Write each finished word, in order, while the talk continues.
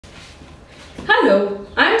Hello,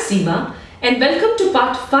 I'm Seema and welcome to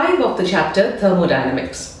part 5 of the chapter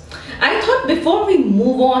Thermodynamics. I thought before we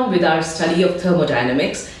move on with our study of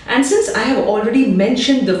thermodynamics, and since I have already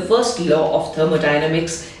mentioned the first law of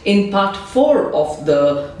thermodynamics in part 4 of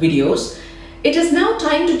the videos, it is now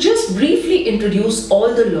time to just briefly introduce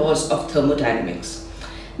all the laws of thermodynamics.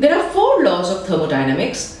 There are 4 laws of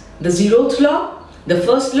thermodynamics: the zeroth law, the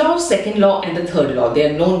first law, second law and the third law. They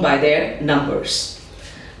are known by their numbers.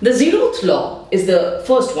 The zeroth law is the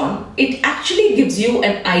first one. It actually gives you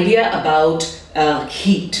an idea about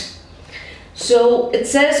heat. So it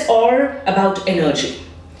says, or about energy.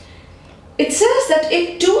 It says that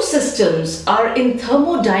if two systems are in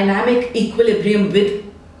thermodynamic equilibrium with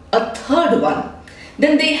a third one,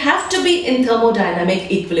 then they have to be in thermodynamic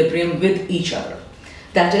equilibrium with each other.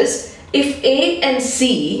 That is, if A and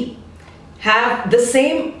C have the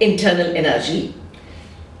same internal energy,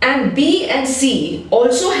 and B and C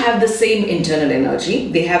also have the same internal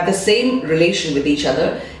energy, they have the same relation with each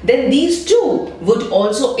other, then these two would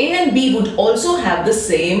also, A and B would also have the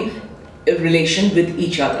same relation with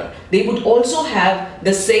each other. They would also have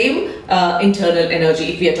the same internal energy,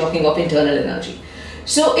 if we are talking of internal energy.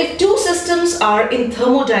 So if two systems are in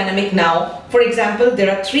thermodynamic now, for example,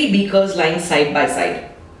 there are 3 beakers lying side by side,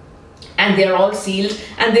 and they are all sealed,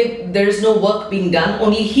 and there is no work being done,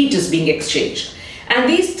 only heat is being exchanged. And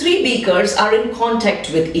these 3 beakers are in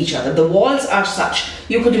contact with each other. The walls are such,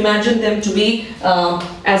 you could imagine them to be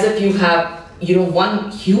as if you have, one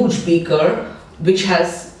huge beaker which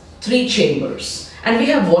has 3 chambers, and we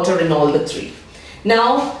have water in all the 3.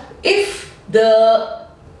 Now, if the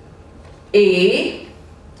A,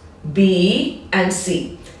 B and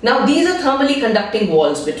C, now these are thermally conducting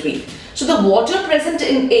walls between. So the water present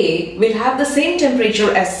in A will have the same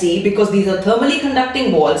temperature as C because these are thermally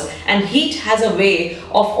conducting walls, and heat has a way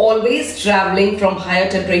of always traveling from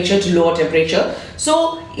higher temperature to lower temperature.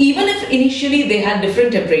 So even if initially they had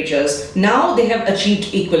different temperatures, now they have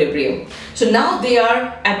achieved equilibrium. So now they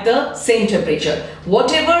are at the same temperature.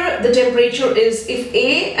 Whatever the temperature is, if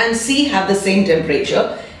A and C have the same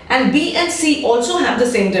temperature, and B and C also have the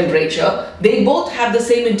same temperature, they both have the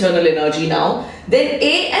same internal energy now, then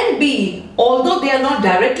A and B, although they are not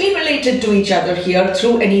directly related to each other here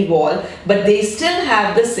through any wall, but they still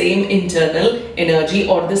have the same internal energy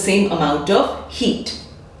or the same amount of heat.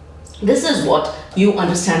 This is what you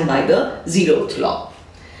understand by the zeroth law.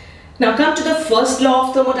 Now come to the first law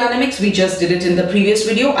of thermodynamics. We just did it in the previous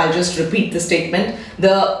video. I'll just repeat the statement.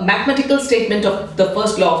 The mathematical statement of the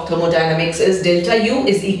first law of thermodynamics is delta U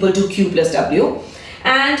is equal to Q plus W.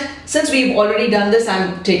 And since we've already done this,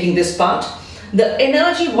 I'm taking this part. The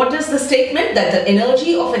energy, what is the statement? That the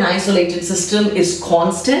energy of an isolated system is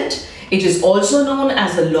constant. It is also known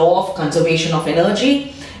as the law of conservation of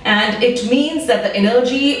energy. And it means that the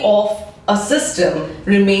energy of a system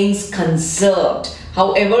remains conserved.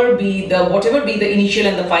 However, whatever be the initial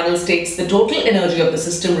and the final states, the total energy of the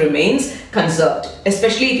system remains conserved,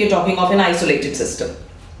 especially if you're talking of an isolated system.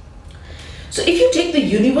 So if you take the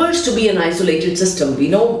universe to be an isolated system, we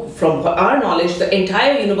know from our knowledge, the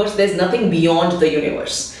entire universe, there's nothing beyond the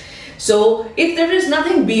universe. So if there is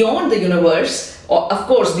nothing beyond the universe, of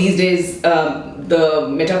course, these days, the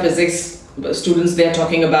metaphysics students, they are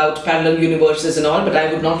talking about parallel universes and all, but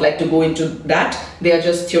I would not like to go into that. They are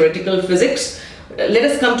just theoretical physics. Let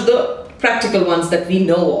us come to the practical ones that we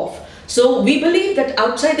know of. So we believe that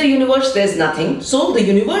outside the universe there's nothing. So the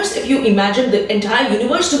universe, if you imagine the entire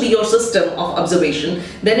universe to be your system of observation,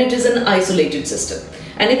 then it is an isolated system.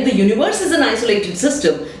 And if the universe is an isolated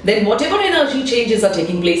system, then whatever energy changes are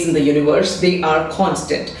taking place in the universe, they are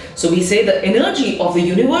constant. So we say the energy of the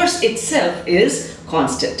universe itself is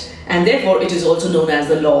constant, and therefore it is also known as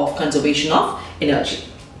the law of conservation of energy.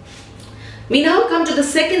 We now come to the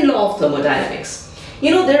second law of thermodynamics.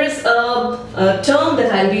 There is a term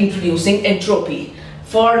that I'll be introducing, entropy.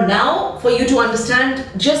 For now, for you to understand,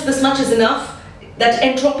 just this much is enough, that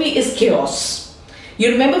entropy is chaos.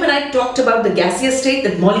 You remember when I talked about the gaseous state,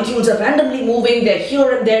 that molecules are randomly moving, they're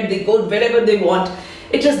here and there, they go wherever they want.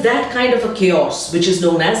 It is that kind of a chaos which is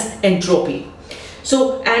known as entropy.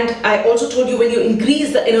 So, and I also told you, when you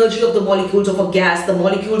increase the energy of the molecules of a gas, the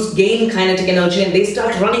molecules gain kinetic energy and they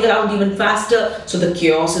start running around even faster, so the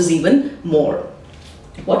chaos is even more.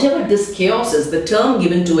 Whatever this chaos is, the term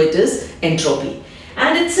given to it is entropy.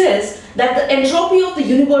 And it says that the entropy of the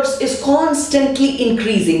universe is constantly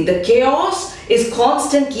increasing. The chaos is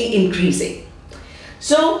constantly increasing.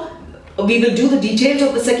 So we will do the details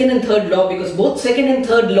of the second and third law, because both second and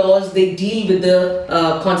third laws, they deal with the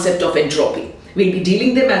concept of entropy. We'll be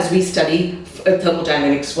dealing them as we study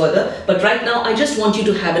thermodynamics further, but right now I just want you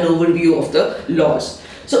to have an overview of the laws.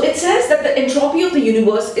 So it says that the entropy of the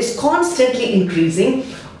universe is constantly increasing,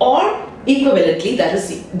 or equivalently, that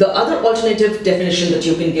is the other alternative definition that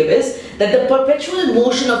you can give is that the perpetual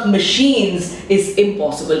motion of machines is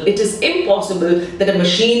impossible. It is impossible that a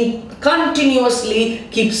machine continuously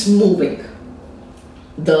keeps moving.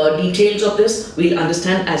 The details of this we'll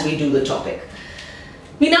understand as we do the topic.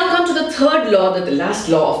 We now come to the third law, the last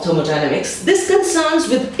law of thermodynamics. This concerns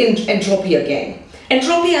with entropy again.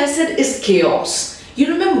 Entropy, I said, is chaos. You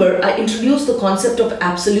remember I introduced the concept of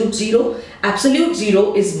absolute zero. Absolute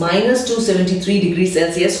zero is minus 273 degrees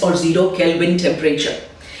Celsius or 0 Kelvin temperature.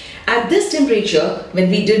 At this temperature, when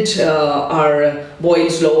we did our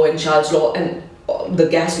Boyle's law and Charles' law and the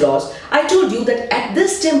gas laws, I told you that at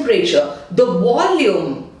this temperature, the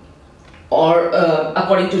volume, or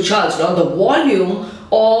according to Charles' law, the volume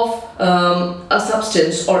of a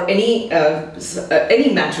substance or any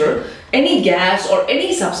matter, any gas or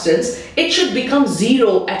any substance, it should become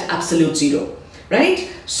zero at absolute zero, right?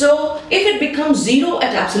 So if it becomes zero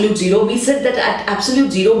at absolute zero, we said that at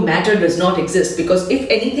absolute zero matter does not exist, because if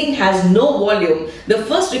anything has no volume, the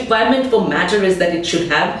first requirement for matter is that it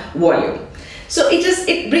should have volume. So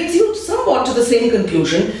it brings you somewhat to the same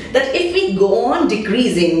conclusion that if we go on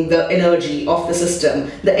decreasing the energy of the system,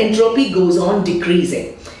 the entropy goes on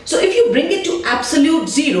decreasing. So if you bring it to absolute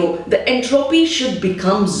zero, the entropy should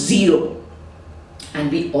become zero. And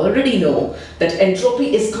we already know that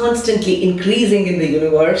entropy is constantly increasing in the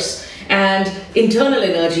universe, and internal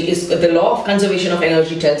energy is, the law of conservation of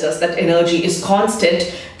energy tells us that energy is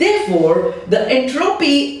constant. Therefore, the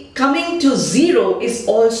entropy coming to zero is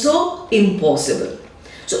also impossible.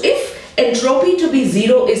 So if entropy to be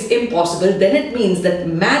zero is impossible, then it means that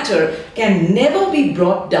matter can never be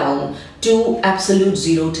brought down to absolute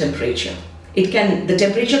zero temperature. The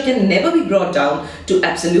temperature can never be brought down to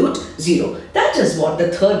absolute zero. That is what the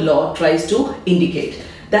third law tries to indicate.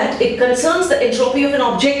 That it concerns the entropy of an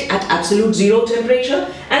object at absolute zero temperature,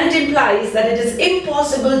 and it implies that it is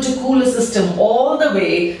impossible to cool a system all the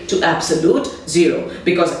way to absolute zero.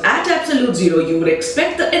 Because at absolute zero, you would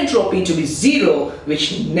expect the entropy to be zero,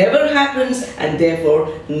 which never happens, and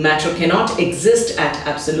therefore matter cannot exist at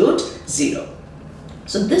absolute zero.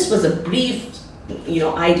 So this was a brief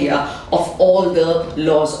idea of all the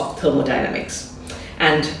laws of thermodynamics.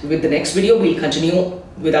 And with the next video, we'll continue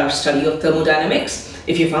with our study of thermodynamics.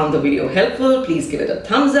 If you found the video helpful, please give it a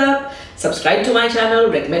thumbs up, subscribe to my channel,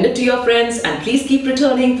 recommend it to your friends, and please keep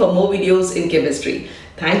returning for more videos in chemistry.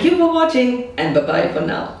 Thank you for watching, and bye-bye for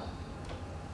now.